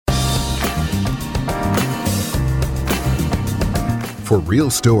for real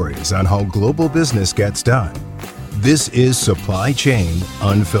stories on how global business gets done. This is Supply Chain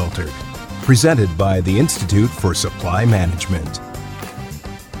Unfiltered, presented by the Institute for Supply Management.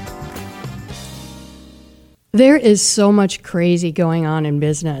 There is so much crazy going on in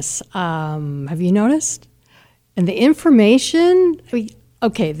business. Have you noticed? And the information,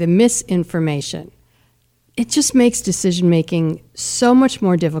 the misinformation, it just makes decision-making so much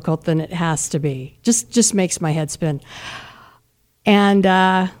more difficult than it has to be. Just makes my head spin.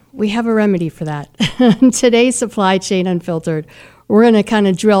 And we have a remedy for that. Today's Supply Chain Unfiltered, we're going to kind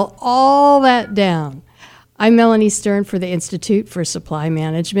of drill all that down. I'm Melanie Stern for the Institute for Supply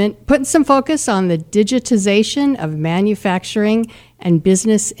Management, putting some focus on the digitization of manufacturing and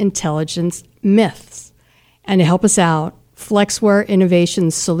business intelligence myths. And to help us out, Flexware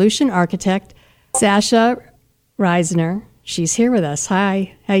Innovations Solution Architect, Sasha Reisner. She's here with us.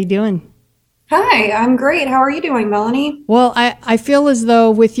 Hi, how you doing? Hi, I'm great. How are you doing, Melanie? Well, I feel as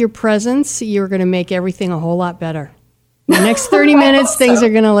though with your presence, you're going to make everything a whole lot better. The next 30 minutes, things are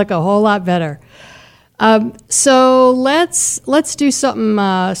going to look a whole lot better. So let's do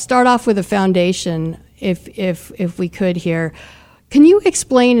something. Start off with a foundation, if we could here. Can you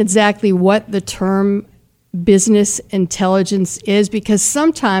explain exactly what the term business intelligence is? Because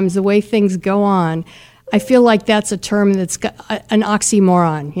sometimes the way things go on, I feel like that's a term that's got an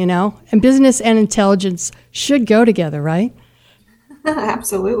oxymoron, you know? And business and intelligence should go together, right?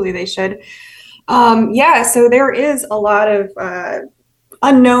 Absolutely, they should. So there is a lot of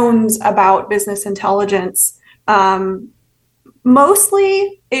unknowns about business intelligence.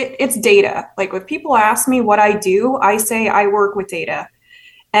 Mostly it's data. Like if people ask me what I do, I say I work with data.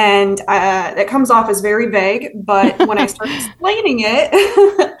 And that comes off as very vague, but when I start explaining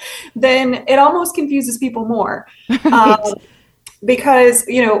it, then it almost confuses people more. Because,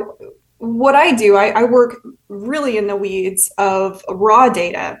 what I do, I work really in the weeds of raw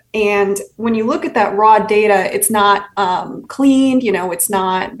data. And when you look at that raw data, it's not cleaned, it's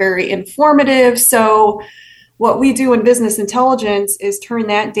not very informative. So what we do in business intelligence is turn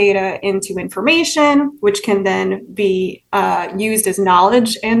that data into information, which can then be used as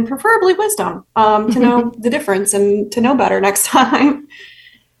knowledge and preferably wisdom to know the difference and to know better next time.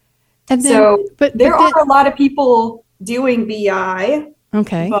 And then, but there are a lot of people doing BI,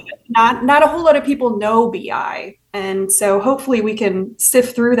 okay, but not a whole lot of people know BI. And so hopefully we can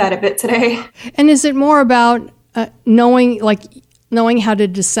sift through that a bit today. And is it more about knowing how to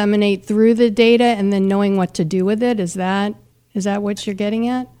disseminate through the data and then knowing what to do with it? Is that what you're getting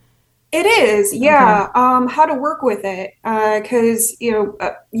at? It is, yeah. Okay. How to work with it, because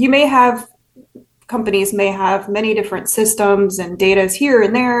companies may have many different systems and data's here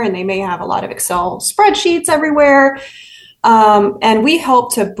and there, and they may have a lot of Excel spreadsheets everywhere. And we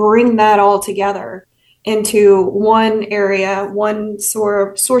help to bring that all together into one area, one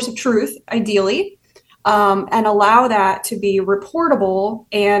source of truth, ideally. And allow that to be reportable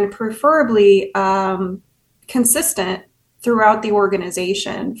and preferably consistent throughout the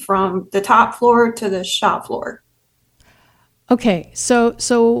organization from the top floor to the shop floor. Okay,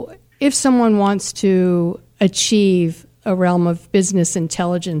 so if someone wants to achieve a realm of business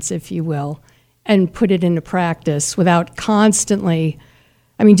intelligence, if you will, and put it into practice without constantly,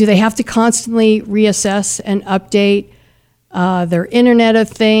 do they have to constantly reassess and update their Internet of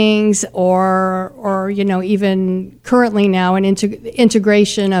Things, or even currently now an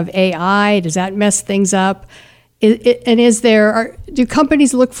integration of AI? Does that mess things up? Do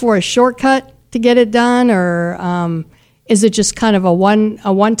companies look for a shortcut to get it done, or is it just kind of a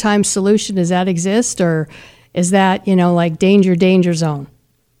one-time solution? Does that exist, or is that like danger zone?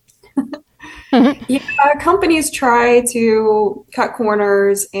 Yeah, companies try to cut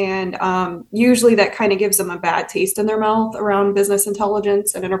corners, and usually that kind of gives them a bad taste in their mouth around business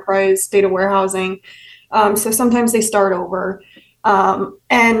intelligence and enterprise data warehousing. So sometimes they start over,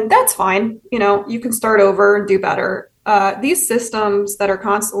 and that's fine. You can start over and do better. These systems that are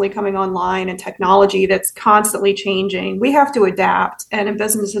constantly coming online and technology that's constantly changing, we have to adapt. And in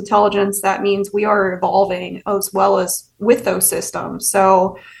business intelligence, that means we are evolving as well as with those systems.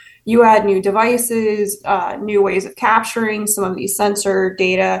 So you add new devices, new ways of capturing some of these sensor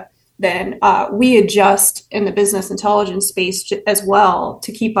data, then we adjust in the business intelligence space as well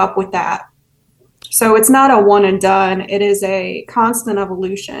to keep up with that. So it's not a one and done. It is a constant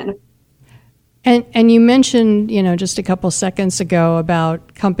evolution. And you mentioned, just a couple seconds ago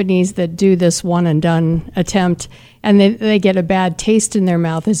about companies that do this one and done attempt and they get a bad taste in their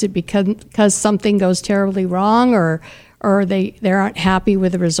mouth. Is it because something goes terribly wrong, or they aren't happy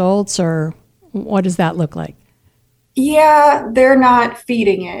with the results, or what does that look like? Yeah, they're not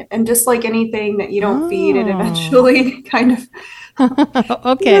feeding it. And just like anything that you don't feed, it eventually kind of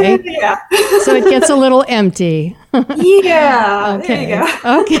Okay. Yeah. So it gets a little empty. Yeah. There Okay. you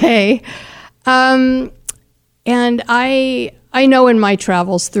go. Okay. And I know in my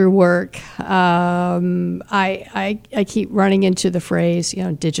travels through work, I keep running into the phrase,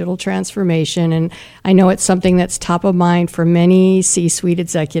 digital transformation, and I know it's something that's top of mind for many C-suite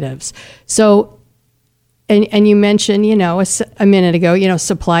executives. So, and you mentioned, a minute ago,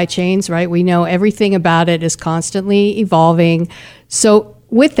 supply chains, right? We know everything about it is constantly evolving. So,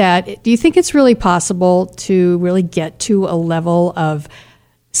 with that, do you think it's really possible to really get to a level of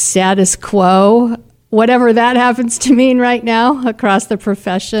status quo, whatever that happens to mean right now across the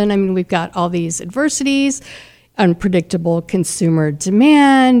profession? I mean, we've got all these adversities, unpredictable consumer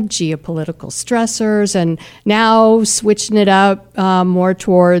demand, geopolitical stressors, and now switching it up more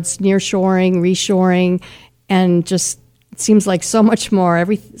towards nearshoring, reshoring, and just it seems like so much more.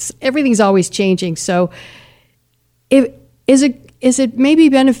 Everything's always changing. So, is it maybe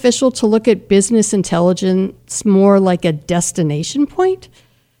beneficial to look at business intelligence more like a destination point?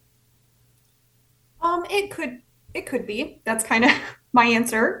 It could be. That's kind of my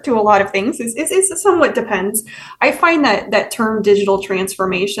answer to a lot of things. Is somewhat depends. I find that term digital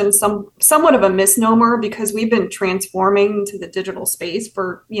transformation somewhat of a misnomer because we've been transforming to the digital space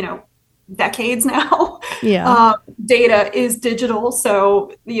for decades now. Yeah. Data is digital,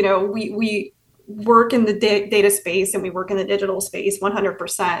 so we work in the data space and we work in the digital space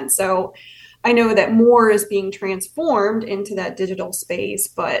 100%. So I know that more is being transformed into that digital space,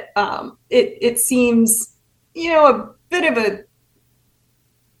 but it seems, a bit of a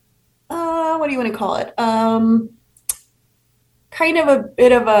what do you want to call it? Kind of a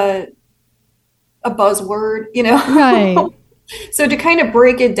bit of a buzzword, Right. So to kind of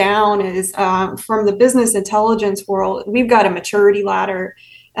break it down is from the business intelligence world, we've got a maturity ladder,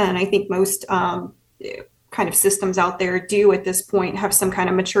 and I think most kind of systems out there do at this point have some kind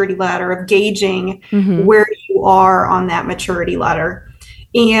of maturity ladder of gauging where you are on that maturity ladder.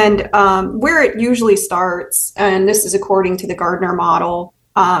 And where it usually starts, and this is according to the Gardner model,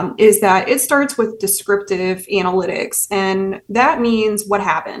 is that it starts with descriptive analytics, and that means what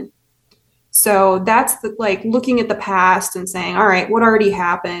happened. So that's like looking at the past and saying, all right, what already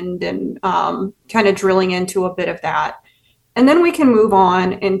happened, and kind of drilling into a bit of that. And then we can move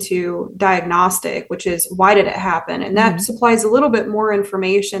on into diagnostic, which is why did it happen? And that supplies a little bit more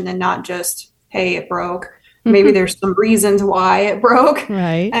information than not just, hey, it broke. Maybe there's some reasons why it broke.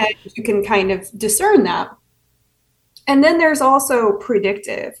 Right. And you can kind of discern that. And then there's also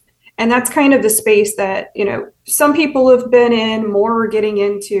predictive. And that's kind of the space that, some people have been in, more are getting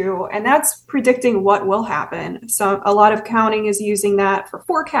into, and that's predicting what will happen. So a lot of accounting is using that for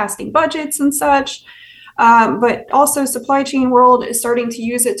forecasting budgets and such. But also supply chain world is starting to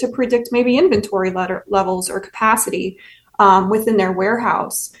use it to predict maybe inventory levels or capacity within their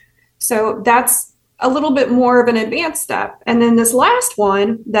warehouse. So that's a little bit more of an advanced step. And then this last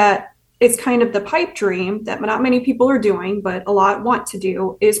one that is kind of the pipe dream that not many people are doing, but a lot want to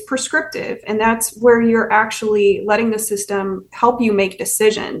do, is prescriptive. And that's where you're actually letting the system help you make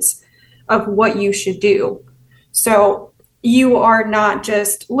decisions of what you should do. So you are not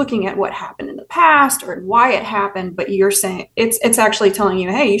just looking at what happened in the past or why it happened, but you're saying it's actually telling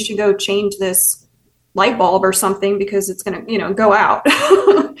you, hey, you should go change this light bulb or something because it's going to, go out.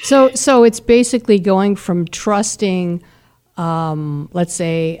 So it's basically going from trusting, let's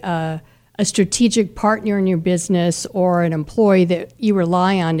say, a strategic partner in your business or an employee that you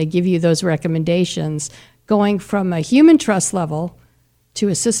rely on to give you those recommendations, going from a human trust level to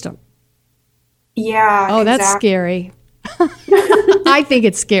a system. Yeah. Oh, exactly. That's scary. I think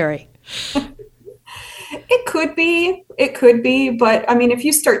it's scary. It could be, but I mean, if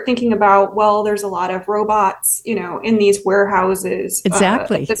you start thinking about, well, there's a lot of robots, in these warehouses.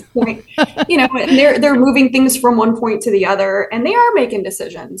 Exactly. At this point, and they're moving things from one point to the other, and they are making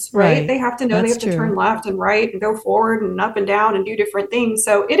decisions, right? They have to know That's they have to true. turn left and right and go forward and up and down and do different things.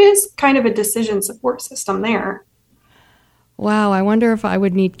 So it is kind of a decision support system there. Wow, I wonder if I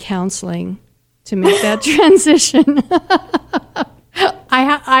would need counseling to make that transition.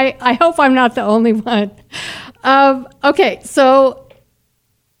 I hope I'm not the only one. Okay, so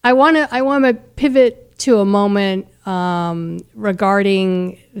I want to pivot to a moment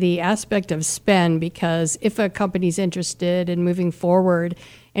regarding the aspect of spend, because if a company's interested in moving forward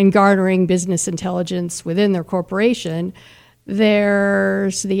and garnering business intelligence within their corporation,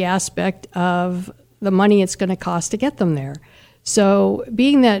 there's the aspect of the money it's going to cost to get them there. So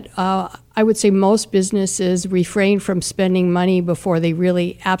being that I would say most businesses refrain from spending money before they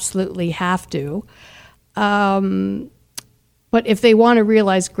really absolutely have to. But if they want to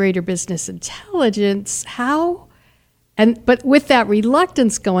realize greater business intelligence, how But with that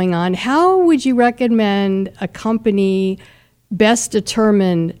reluctance going on, how would you recommend a company best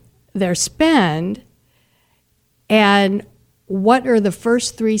determine their spend, and what are the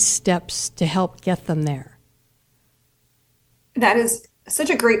first 3 steps to help get them there? That is such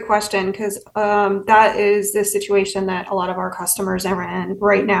a great question, because that is the situation that a lot of our customers are in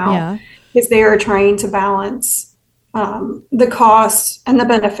right now. Yeah. Is they are trying to balance the costs and the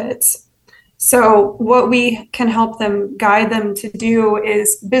benefits. So what we can help them, guide them to do,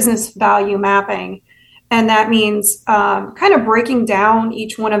 is business value mapping. And that means kind of breaking down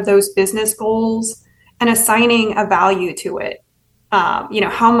each one of those business goals and assigning a value to it.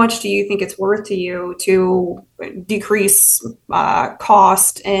 How much do you think it's worth to you to decrease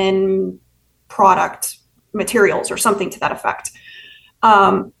cost in product materials or something to that effect?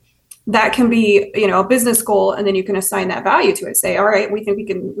 That can be, a business goal, and then you can assign that value to it. Say, all right, we think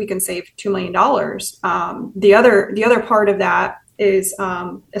we can save $2 million. The other part of that is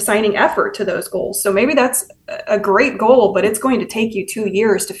assigning effort to those goals. So maybe that's a great goal, but it's going to take you 2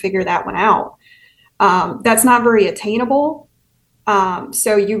 years to figure that one out. That's not very attainable.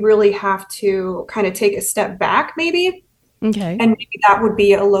 So you really have to kind of take a step back, maybe. Okay. And maybe that would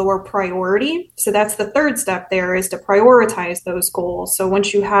be a lower priority. So that's the third step there, is to prioritize those goals. So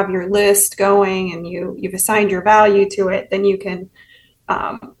once you have your list going and you've assigned your value to it, then you can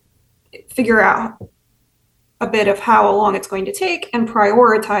figure out a bit of how long it's going to take and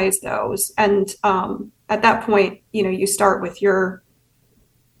prioritize those. And at that point, you start with your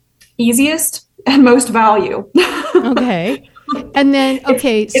easiest and most value. Okay. And then,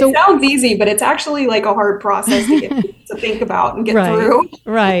 okay, it sounds easy, but it's actually like a hard process to get to think about and get through.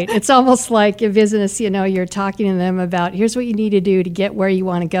 Right. It's almost like a business, you're talking to them about, here's what you need to do to get where you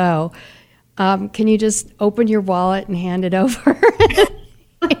want to go. Can you just open your wallet and hand it over?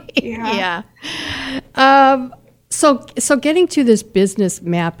 Yeah. So getting to this business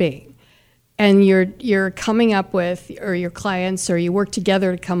mapping, and you're coming up with, or your clients, or you work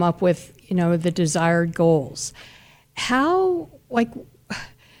together to come up with, the desired goals. How,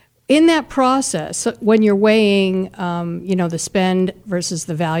 in that process, when you're weighing, the spend versus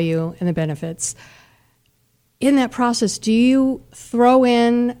the value and the benefits, in that process, do you throw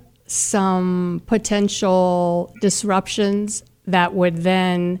in some potential disruptions that would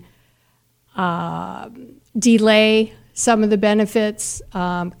then delay some of the benefits,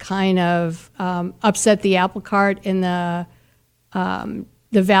 upset the apple cart in the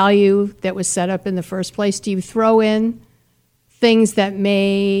value that was set up in the first place? Do you throw in things that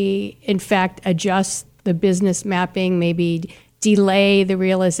may, in fact, adjust the business mapping, maybe delay the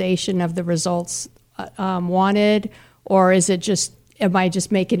realization of the results wanted? Or am I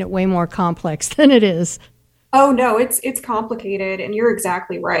just making it way more complex than it is? Oh, no, it's complicated, and you're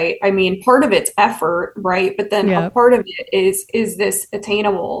exactly right. I mean, part of it's effort, right? But then a part of it is this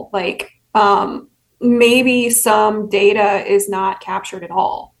attainable? Maybe some data is not captured at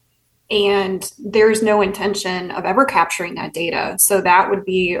all, and there's no intention of ever capturing that data. So that would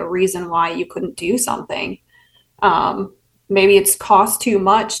be a reason why you couldn't do something. Maybe it's cost too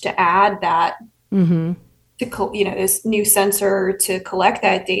much to add that, to this new sensor to collect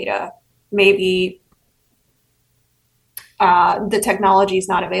that data. Maybe the technology is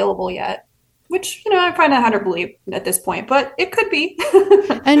not available yet, which, I find that hard to believe at this point, but it could be.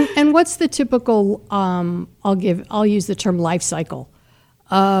 And what's the typical, I'll use the term life cycle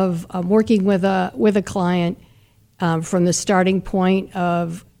of working with a client from the starting point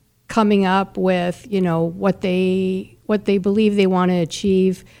of coming up with, what they believe they want to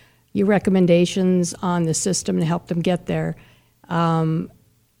achieve, your recommendations on the system to help them get there. And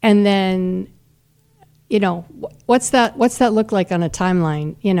then, what's that look like on a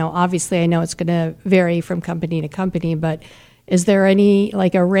timeline? Obviously I know it's going to vary from company to company, but is there any,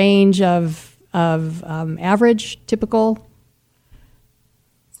 a range of average, typical?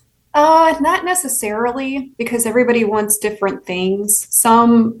 Not necessarily, because everybody wants different things.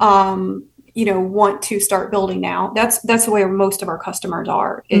 Some, want to start building now. That's the way most of our customers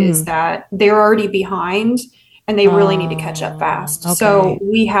are, is that they're already behind and they really need to catch up fast. Okay. So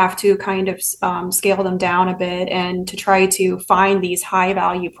we have to kind of scale them down a bit, and to try to find these high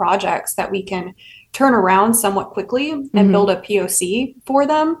value projects that we can turn around somewhat quickly and build a POC for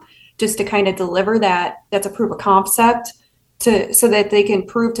them, just to kind of deliver that's a proof of concept, so that they can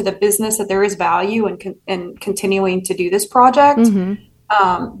prove to the business that there is value in continuing to do this project.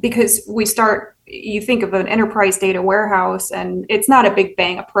 Because you think of an enterprise data warehouse, and it's not a big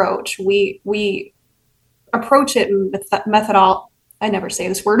bang approach. We approach it I never say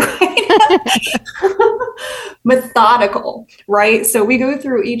this word right. Methodical, right? So we go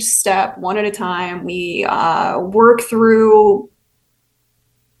through each step one at a time. We work through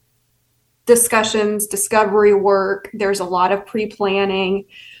discussions, discovery work. There's a lot of pre-planning.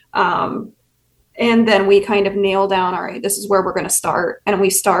 And then we kind of nail down, all right, this is where we're going to start. And we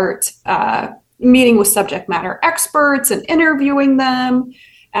start meeting with subject matter experts and interviewing them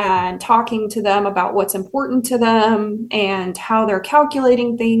and talking to them about what's important to them and how they're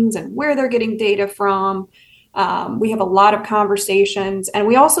calculating things and where they're getting data from. We have a lot of conversations, and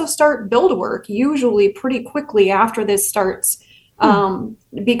we also start build work usually pretty quickly after this starts,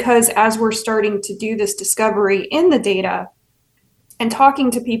 because as we're starting to do this discovery in the data and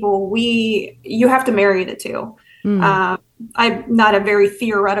talking to people, you have to marry the two. I'm not a very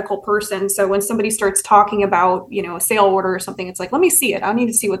theoretical person. So when somebody starts talking about, a sale order or something, it's like, let me see it. I need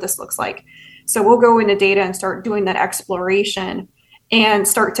to see what this looks like. So we'll go into data and start doing that exploration and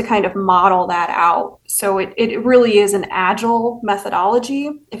start to kind of model that out. So it really is an agile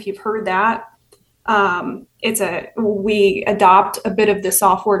methodology, if you've heard that. We adopt a bit of the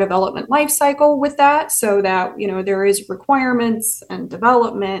software development lifecycle with that, so that, there is requirements and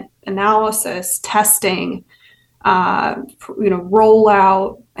development, analysis, testing,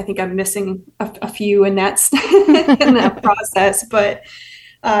 rollout. I think I'm missing a few in that in that process, but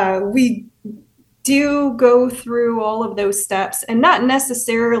we do go through all of those steps, and not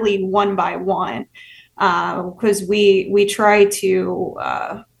necessarily one by one, because we try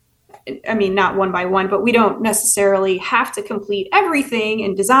to. Not one by one, but we don't necessarily have to complete everything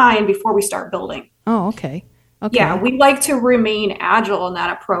in design before we start building. Oh, okay. Okay. Yeah, we like to remain agile in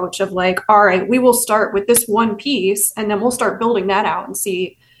that approach of like, all right, we will start with this one piece and then we'll start building that out and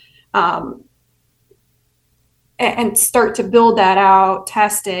see, and start to build that out,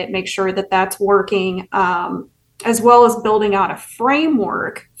 test it, make sure that that's working, as well as building out a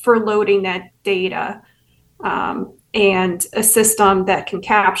framework for loading that data, and a system that can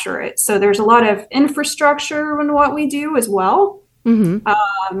capture it. So there's a lot of infrastructure in what we do as well.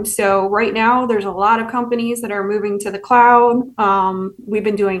 So right now there's a lot of companies that are moving to the cloud. We've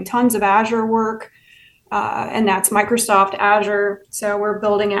been doing tons of Azure work, and that's Microsoft Azure. So we're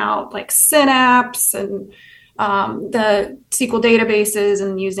building out like Synapse and the SQL databases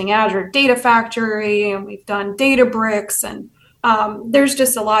and using Azure Data Factory, and we've done Databricks, and there's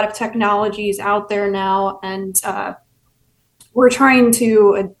just a lot of technologies out there now, and we're trying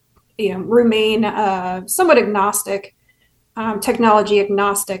to remain somewhat agnostic, technology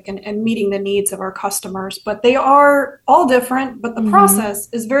agnostic, and meeting the needs of our customers. But they are all different, but the process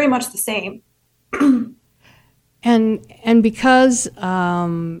is very much the same. And because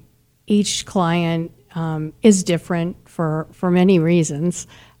each client is different for many reasons,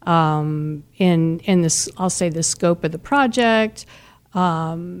 in this, I'll say, the scope of the project,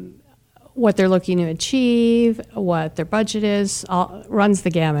 what they're looking to achieve, what their budget is, runs the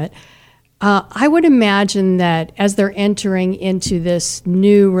gamut. I would imagine that as they're entering into this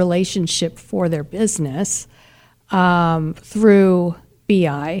new relationship for their business through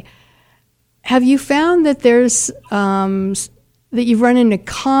BI, have you found that there's that you've run into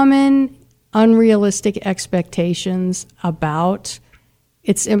common unrealistic expectations about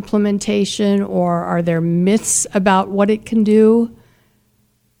its implementation, or are there myths about what it can do?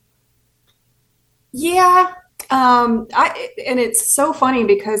 Yeah. And it's so funny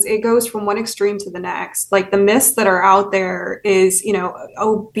because it goes from one extreme to the next. Like the myths that are out there is,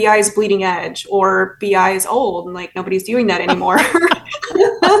 BI is bleeding edge, or BI is old, and like nobody's doing that anymore.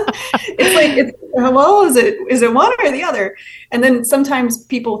 Is it one or the other? And then sometimes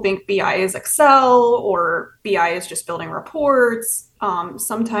people think BI is Excel, or BI is just building reports.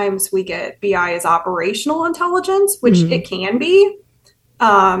 Sometimes we get BI as operational intelligence, which it can be.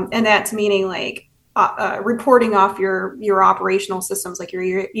 And that's meaning like reporting off your operational systems, like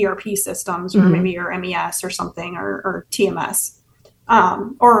your ERP systems, or maybe your MES or something, or TMS,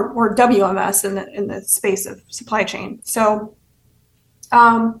 or WMS in the space of supply chain. So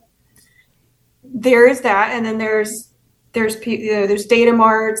there is that, and then there's data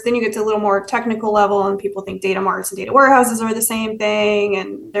marts. Then you get to a little more technical level, and people think data marts and data warehouses are the same thing,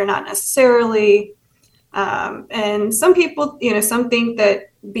 and they're not necessarily. And some people, some think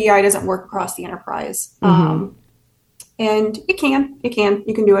that BI doesn't work across the enterprise. And you can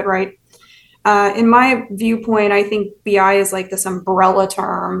do it right. In my viewpoint, I think BI is like this umbrella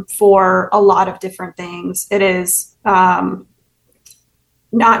term for a lot of different things. It is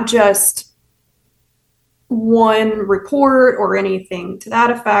not just one report or anything to that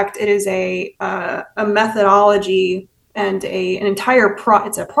effect. It is a methodology and an entire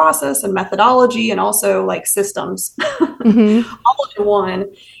it's a process and methodology and also like systems all in one,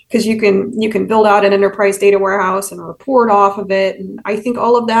 because you can build out an enterprise data warehouse and report off of it. And I think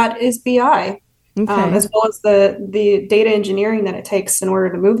all of that is BI, Okay. as well as the data engineering that it takes in order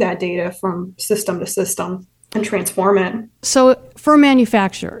to move that data from system to system and transform it. So for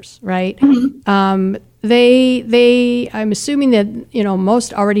manufacturers, right? I'm assuming that,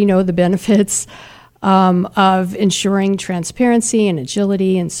 most already know the benefits of ensuring transparency and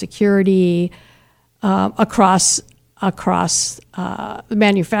agility and security across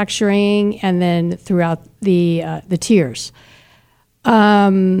manufacturing and then throughout the tiers.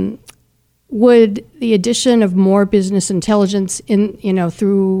 Would the addition of more business intelligence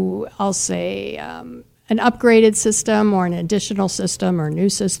through, I'll say, an upgraded system or an additional system or a new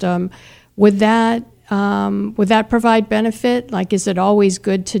system, would that provide benefit? Like, is it always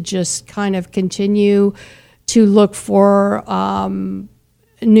good to just kind of continue to look for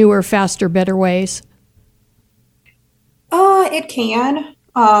newer, faster, better ways? It can.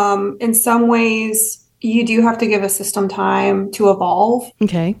 In some ways, you do have to give a system time to evolve.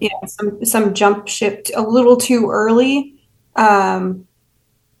 Okay. Some jump shipped a little too early. I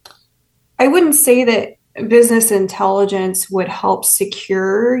wouldn't say that business intelligence would help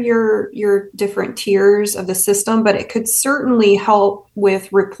secure your different tiers of the system, but it could certainly help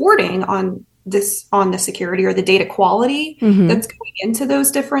with reporting on the security or the data quality that's going into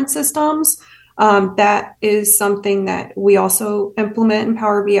those different systems. That is something that we also implement in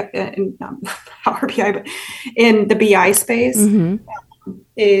Power BI, not Power BI, but in the BI space,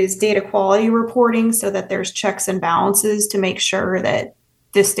 is data quality reporting, so that there's checks and balances to make sure that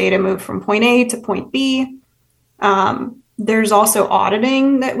this data moved from point A to point B. There's also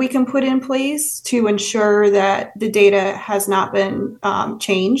auditing that we can put in place to ensure that the data has not been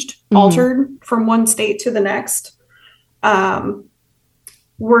changed, altered from one state to the next.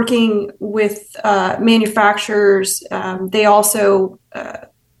 Working with manufacturers, they also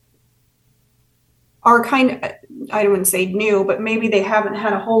are kind of, I wouldn't say new, but maybe they haven't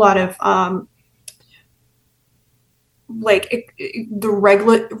had a whole lot of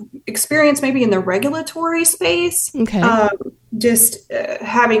experience maybe in the regulatory space. Okay.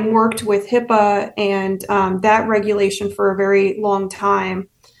 Having worked with HIPAA and that regulation for a very long time,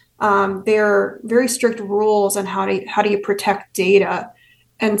 there are very strict rules on how do you protect data.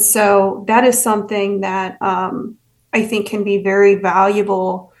 And so that is something that I think can be very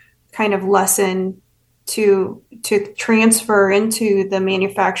valuable kind of lesson to transfer into the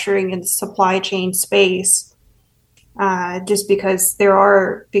manufacturing and supply chain space, just because there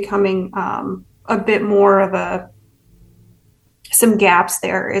are becoming a bit more of some gaps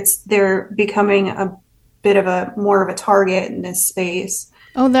there. They're becoming a bit of more of a target in this space.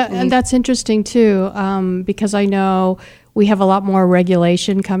 Oh, that's interesting too, because I know we have a lot more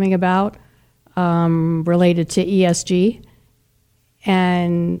regulation coming about related to ESG,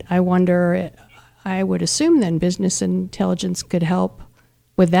 and I wonder, I would assume then business intelligence could help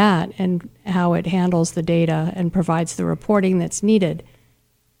with that and how it handles the data and provides the reporting that's needed.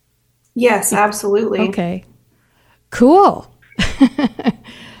 Yes, absolutely. Okay, cool.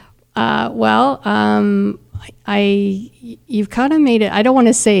 You've kind of made it, I don't want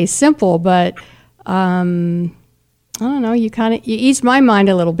to say simple, but I don't know, you eased my mind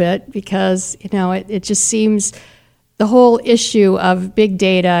a little bit, because, it just seems the whole issue of big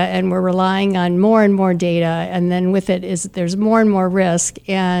data, and we're relying on more and more data, and then with it there's more and more risk.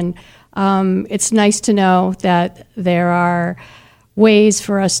 And it's nice to know that there are ways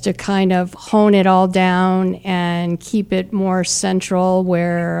for us to kind of hone it all down and keep it more central,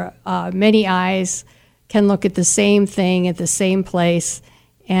 where many eyes can look at the same thing at the same place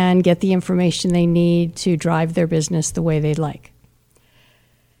and get the information they need to drive their business the way they'd like.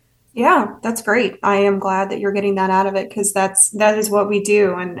 Yeah, that's great. I am glad that you're getting that out of it, because that is what we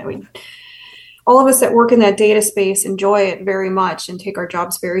do. And all of us that work in that data space enjoy it very much and take our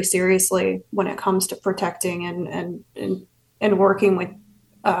jobs very seriously when it comes to protecting and working with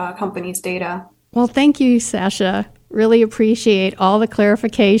companies' data. Well, thank you, Sasha. Really appreciate all the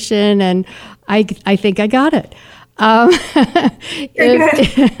clarification, and I think I got it.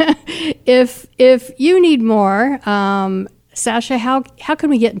 If you need more, Sasha, how can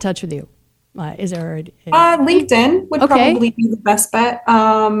we get in touch with you? Is there LinkedIn would probably be the best bet.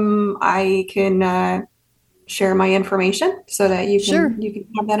 I can share my information so that you can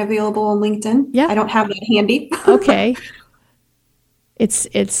have that available on LinkedIn. Yeah, I don't have that handy. Okay,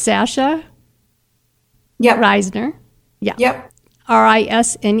 it's Sasha. Yep. Reisner. Yeah. Yep.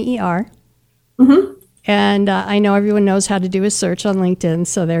 Risner. And I know everyone knows how to do a search on LinkedIn,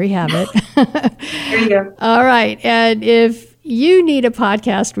 so there you have it. There you go. All right. And if you need a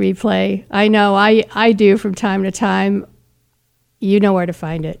podcast replay, I know I do from time to time, you know where to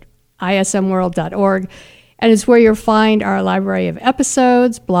find it, ismworld.org. And it's where you'll find our library of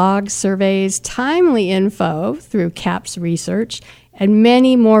episodes, blogs, surveys, timely info through CAPS research, and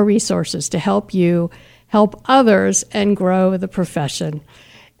many more resources to help you help others and grow the profession.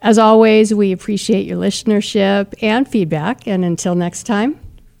 As always, we appreciate your listenership and feedback. And until next time,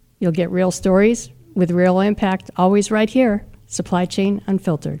 you'll get real stories with real impact, always right here, Supply Chain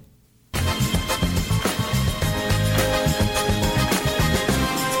Unfiltered.